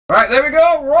Right, there we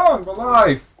go, we're on, we're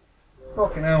live.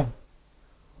 Fucking hell.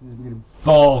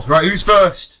 Balls. Right, who's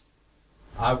first?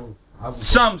 I will.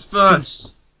 Sam's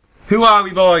first. Who are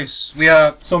we, boys? We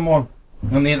are someone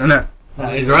on the internet.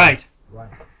 That is right. Right.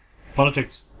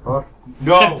 Politics. Go!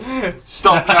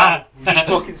 Stop now! We just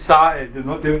fucking started, we're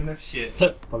not doing this shit.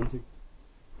 Politics.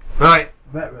 Right,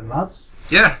 Veteran lads.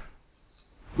 yeah.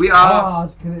 We How are...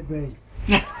 hard can it be?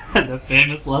 The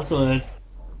famous last words.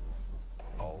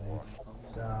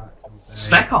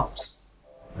 Spec Ops.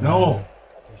 No.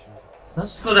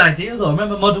 That's a good idea though.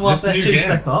 Remember Modern Warfare 2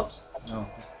 Spec Ops? No.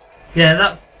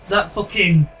 Yeah, that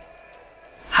fucking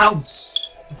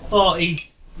house. 40.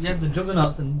 Yeah, the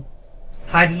juggernauts and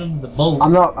hiding under the boat.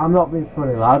 I'm not being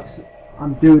funny, lads.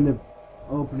 I'm doing the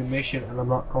opening mission and I'm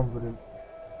not confident.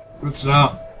 Good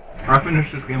start. I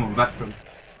finished this game on veteran.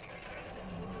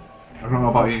 I don't know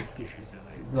about you.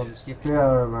 Love the skip here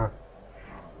or am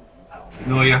I?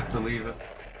 No, you have to leave it.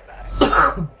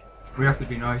 We have to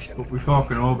be nice, but we're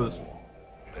talking overs.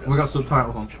 We got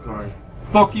subtitles on, sorry.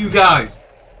 Fuck you guys!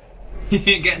 You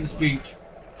ain't getting the speech.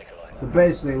 So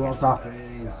basically what's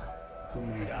happening is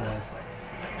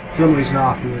somebody's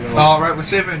not happy with us. Alright, we're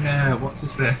saving, what's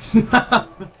his face?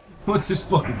 What's his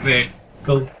fucking face?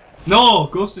 Ghost. No!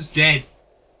 Ghost is dead.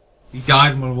 He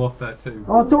died in Modern Warfare 2.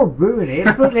 Oh, don't ruin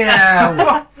it! Bloody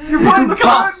hell! You're playing the third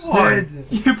one! Bastards!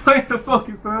 You're playing the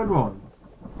fucking third one!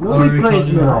 Nobody plays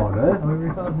me Are order. we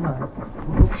recording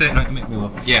that? Say it not to make me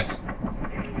laugh. Yes.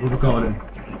 We're recording.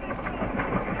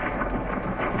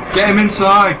 Get him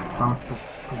inside!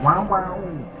 Wow wow.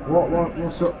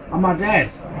 What's up? Am I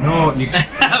dead? No, you...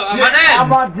 Am I dead?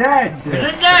 Am I dead? Is it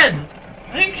dead?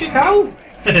 I think you go.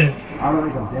 I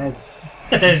don't think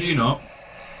I'm dead. Do you not?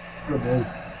 Good dude.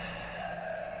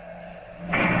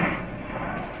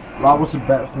 Right, what's the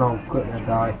bet now? Quick, I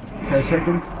die. 10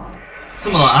 seconds.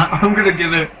 Something like that. I'm gonna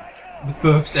give it the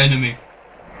first enemy.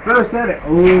 First edit.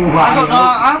 Ooh, I don't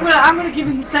know. I'm gonna give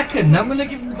him the second. I'm gonna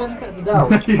give him the benefit of the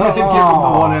doubt. You're gonna give him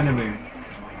the one enemy.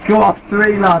 Go on,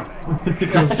 3 lads.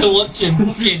 Watch him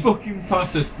fucking Fucking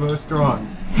pass this first try.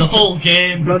 the whole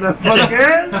game.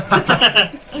 Motherfuckers!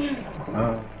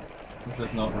 This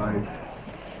is not right.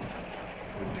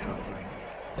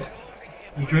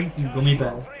 You're drinking gummy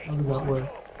bears. How does that work?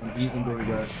 I'm eating gummy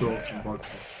bears, shorts and vodka.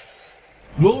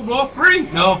 World War 3!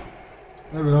 No!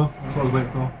 There we go, that's what I was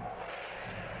waiting for.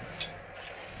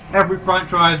 Every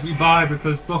franchise we buy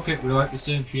because fuck it, we like the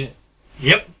same shit.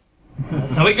 Yep.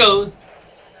 That's how it goes.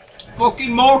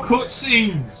 Fucking more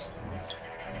cutscenes!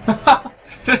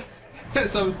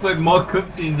 Someone's played more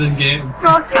cutscenes in game.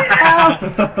 Fucking hell!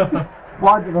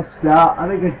 Why did I start? I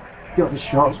think I got the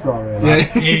short score really.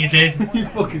 Yeah, Yeah, you did. you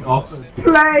fucking offered.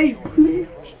 Play,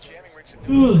 please!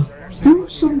 Do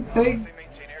something!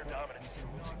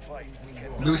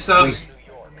 Do we start?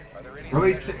 Are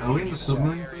we in the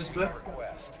submarine first bit?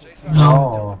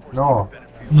 No. No.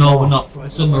 No, we're not. The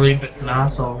submarine bit's an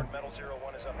arsehole.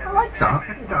 I like that.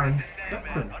 I think that in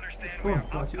Veteran. Come on,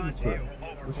 got you into it.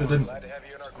 Which I didn't.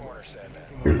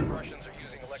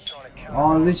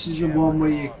 Oh, this is the one where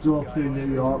you go through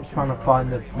New York trying to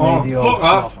find the Oh, radio. fuck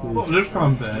that! Fuck this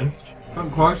time, Ben.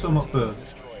 Thank Christ I'm up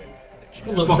first.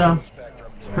 Good luck, Sam.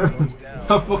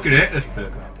 I fucking hate this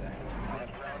bit.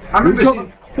 I remember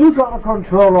seeing... Who got the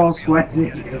controller all sweaty?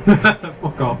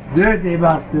 Fuck off. Dirty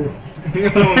bastards.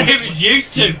 It was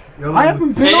used to. I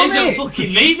haven't been It on isn't it!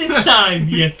 fucking me this time,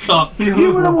 you cocks.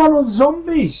 You were the one on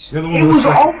zombies! You're the one It on was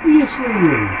the obviously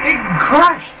you! It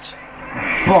crashed.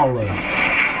 Bollocks.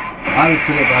 I would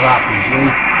put it that RPG.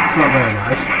 It's not very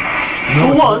nice.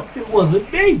 For once, it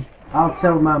wasn't me. I'll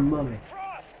tell my mummy.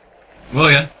 Well,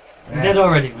 yeah. You're dead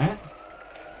already, mate.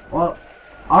 Well,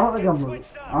 I don't think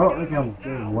I'm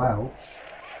doing well.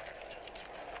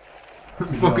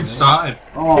 Fucking started.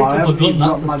 Oh, Picked I up a haven't gun, even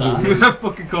that's got a start. magazine.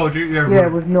 Fucking Call of Duty, Yeah,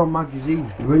 everyone. with no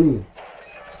magazine. Brilliant.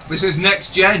 This is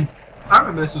next gen. I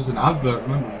remember this was an advert,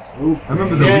 remember this? Okay. I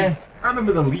remember the Yeah. leak. I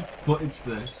remember the leaked footage for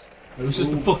this. It was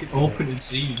just the fucking opening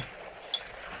scene.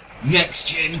 Next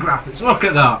gen graphics, look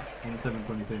at that! On the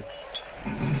 720p.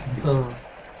 So,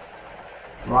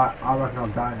 Right, I reckon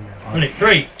I'm dying now. ready,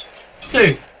 3, 2.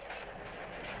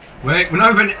 Wait, we're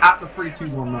not even at the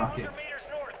 3-2-1 market.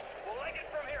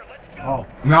 Oh,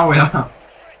 Now we are.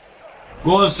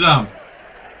 Go on, Sam.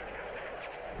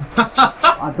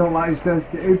 I don't like the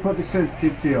sensitivity. Who put the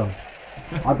sensitivity on?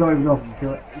 I don't even know if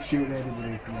I'm shooting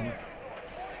anybody from me.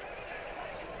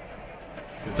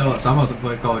 You can tell that Sam hasn't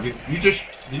played Call of Duty. Did you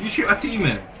shoot a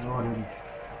teammate? No, I didn't.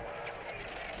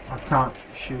 I can't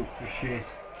shoot for shit.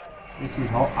 This is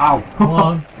hot. Ow! Come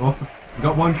on. Oh, you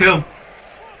got 1 kill.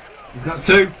 You've got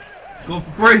 2. Go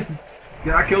for 3.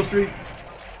 Get that kill streak.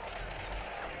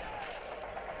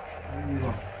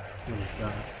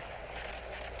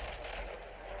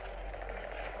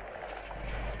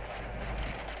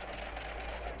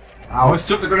 I almost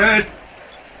took the grenade!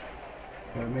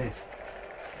 For me.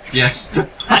 Yes! Damn!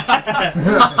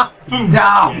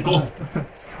 Yes.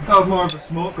 That was more of a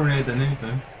smoke grenade than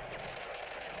anything.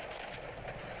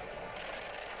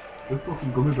 We're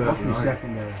fucking gummy bears Fucking tonight.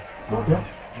 secondary. Yeah.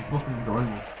 I'm fucking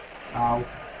enjoying this. Ow.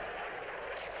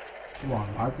 Come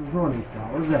on, lads, there's no need for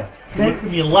that, was there?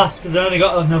 Making me last because I only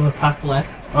got another pack left.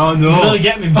 Oh no! You're gonna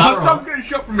get me Oh, barrel. stop getting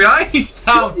shot from behind! He's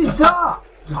down! What is that?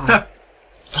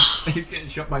 He's getting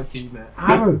shot by a teammate.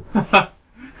 Ow!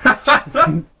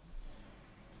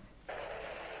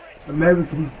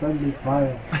 American friendly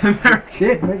fire.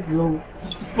 Shit, make go.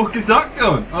 What the fuck is that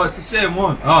gun? Oh, it's the same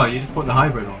one. Oh, you just put the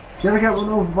hybrid on. Should I get run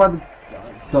over by the...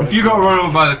 If you got run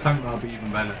over by the tank, that'll be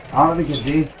even better. I don't think I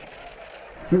did.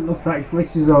 It looks like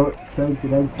glitches or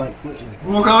something else like glitches.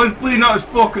 Oh god, he's bleeding out his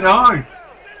fucking eye!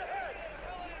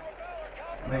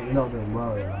 Mate, you're not doing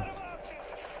well here,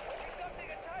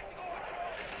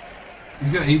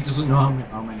 man. He doesn't know how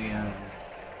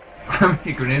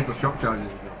many grenades or shock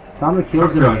charges he's got. How many kills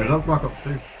Shock did I charges, get? that's back up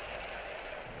too.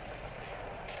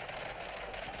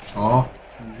 Oh,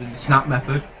 the snap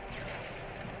method.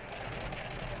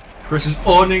 Chris is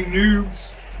owning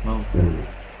noobs! Well,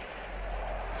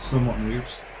 somewhat noobs.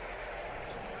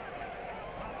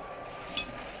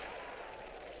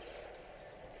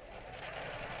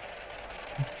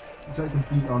 Wish I could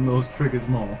beat on those triggers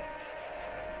more.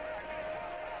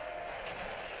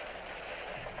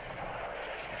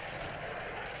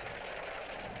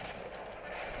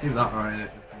 Do that alright,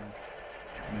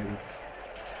 maybe.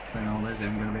 Depending on how lazy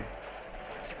I'm gonna be.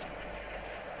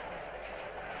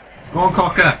 Go on,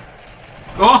 Cocker!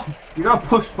 Oh! You gotta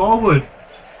push forward!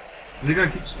 They're gonna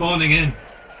keep spawning in.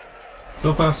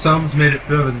 So far, Sam's made it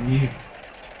further than you.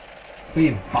 Be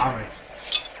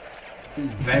embarrassed. Be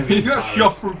very You got embarrassed.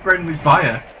 shot from friendly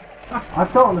fire. I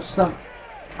don't understand.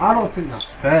 I don't think that's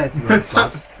fair to me. That's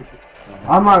lads.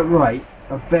 I might write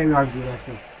a very angry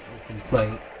letter of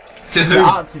complaint. To To who?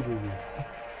 Activision.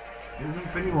 It was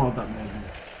Infinity Ward that made me.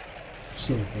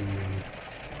 Same thing, really.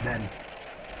 Then.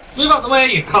 Move out the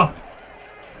way, you cop.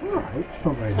 Alright, it's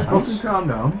not very Fucking nice. calm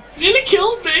down. You nearly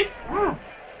killed me. Ah,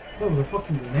 that was a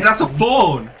fucking grenade. That's a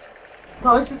phone!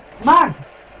 No, this is mag.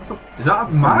 Is that a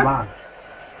It's mag? not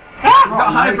Ah! You got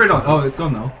a hybrid on. Oh, it's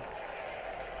gone now.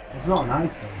 It's not an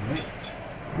iPhone, mate.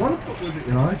 What the fuck was it,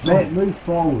 you know? Mate, move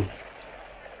forward.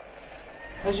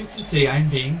 As you can see, I'm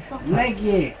being shot at. Leg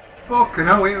it. Fucking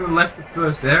hell, we haven't left the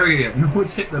first area yet. No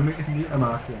one's hit the meter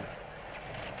marker.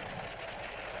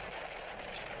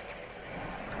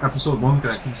 Episode 1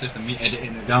 could consist of me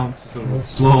editing it down so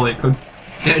slowly could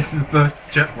get to the first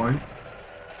checkpoint.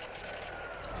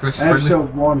 Chris friendly.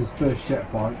 Episode 1 is first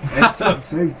checkpoint. Episode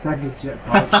 2 second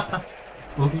checkpoint.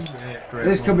 Fucking great.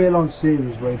 This could be a long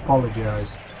series, we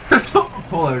apologise. Don't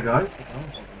apologise.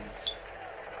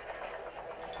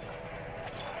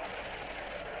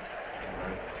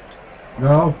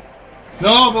 No.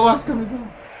 No, the last coming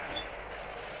down.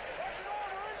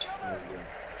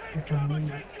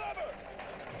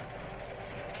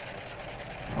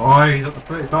 Oh, he's up to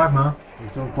 35 now.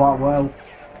 He's done quite well.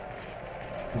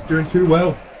 He's doing too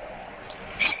well.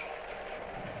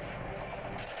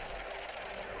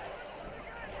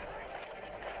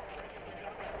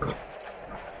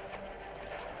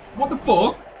 What the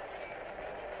fuck?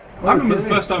 I remember the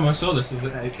first time I saw this was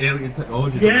alien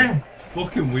technology. Yeah.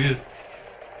 Fucking weird.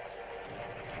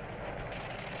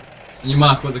 And you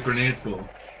mark where the grenades go.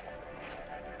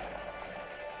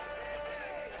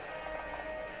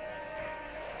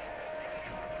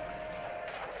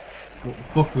 What the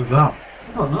fuck was that?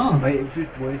 I don't know. Mate, it's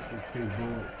just wasted 2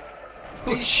 bullets.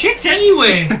 It's shit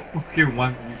anyway. Fucking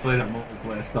wank when you play that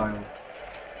multiplayer style.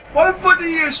 Why the fuck did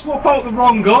you swap out the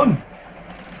wrong gun?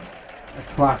 A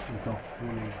clash and off.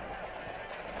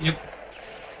 Yep.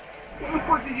 What the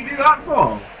fuck did you do that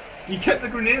for? You kept the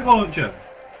grenade launcher.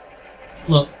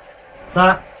 Look,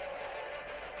 that.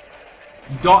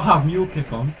 You don't have mule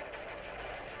kick on.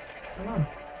 Come on.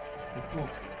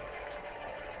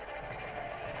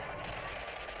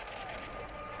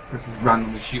 This is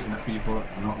randomly shooting at people,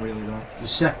 not really though. The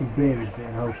second beer is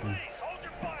being opened.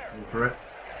 Go for it.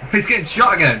 He's getting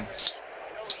shot again!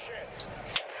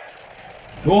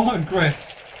 Go on,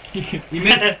 Chris!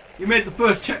 you made the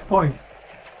first checkpoint!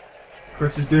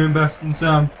 Chris is doing best than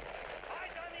Sam.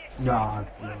 Nah,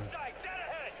 no.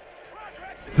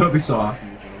 Don't be so happy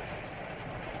yourself.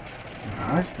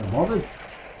 Nice, I'm bothered.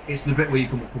 It's the bit where you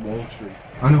come up to Wall Street.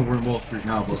 I know we're in Wall Street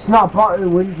now, but... It's not part of the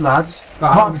wind, lads.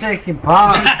 I'm not taking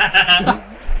part.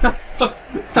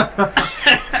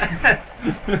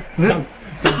 So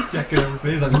checking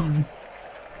everything. He's like,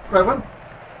 right, well.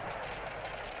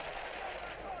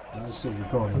 That's still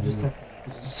recording.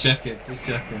 Just checking. Just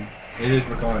checking. It is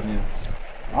recording. Yeah.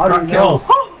 I don't know.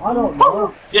 I don't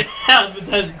know. Yeah, I'm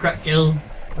pretending crack kills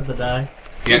as I die.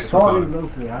 Yeah, it's Recording recording.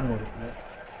 locally, I know it.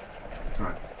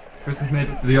 Right. Chris has made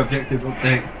it to the objective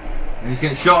update. And he's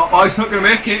getting shot. Oh, he's not going to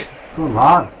make it. Good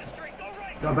lad.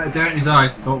 Got a bit of dirt in his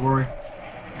eyes. Don't worry.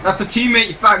 That's a teammate,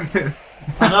 you faggot.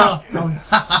 I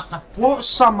know. What's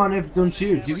Sandman ever done to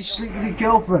you? Did he sleep with your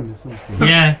girlfriend or something?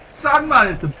 Yeah. Sandman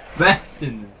is the best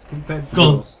in this compared to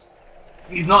Ghost.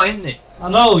 He's not in this. I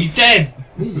know, you're dead.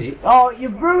 Is he? Oh, you're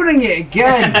ruining it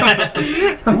again!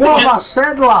 What have I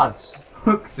said, lads?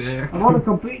 Fuck's sake. I've only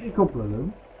completed a couple of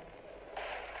them.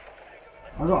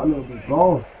 I got a little bit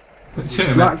bored.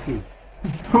 Distracted.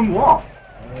 From what?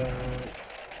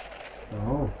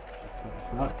 No.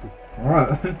 Distracted.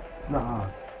 Alright. Not hard.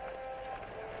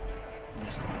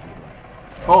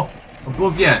 Oh,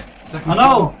 above yet. Second I know.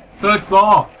 floor. Third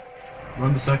floor. We're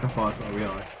on the second floor, that's where we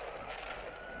are.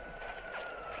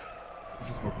 This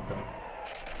is fucking dope.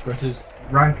 Chris is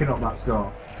ranking up that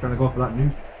score. Trying to go for that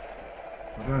nuke.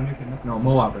 We're going to nuke in this. No,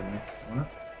 Moab in this, wasn't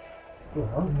it?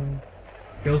 Well,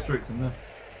 Kill streaks in there.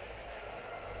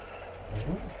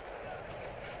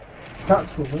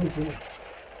 tactical move, isn't it?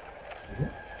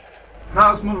 No,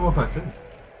 that's Modern Warfare 2.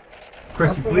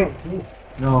 Chris, you please.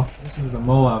 No, this is the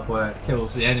Moab where it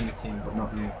kills the enemy team, but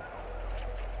not you.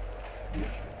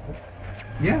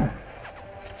 Yeah.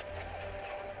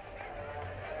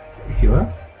 You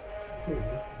sure?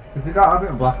 Because they don't have it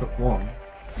in Black Ops 1.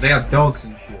 They have dogs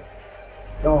and shit.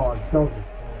 Oh, dog.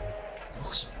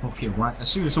 Fucking right. As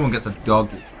soon as someone gets a dog,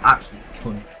 it's absolute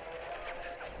cunt.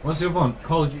 What's the other one?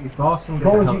 Call of Duty 4? Someone gets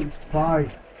Call a of hell- Duty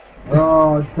 5.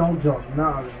 Oh, dog,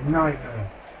 no,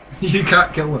 nightmare. You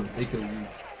can't kill them, they kill you.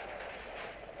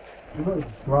 You're not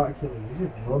even trying to kill him, you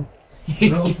just run.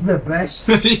 You're the best.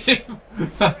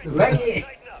 Let it!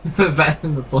 They're better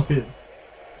than the players.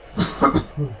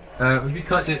 Have you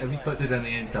collected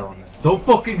any intel on this? Don't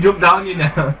fucking jump down, you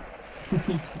know.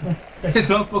 It's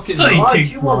not fucking. Sorry. Why Too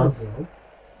do you want close. to do?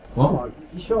 What?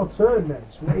 It's your turn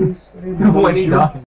next. What is When he dies.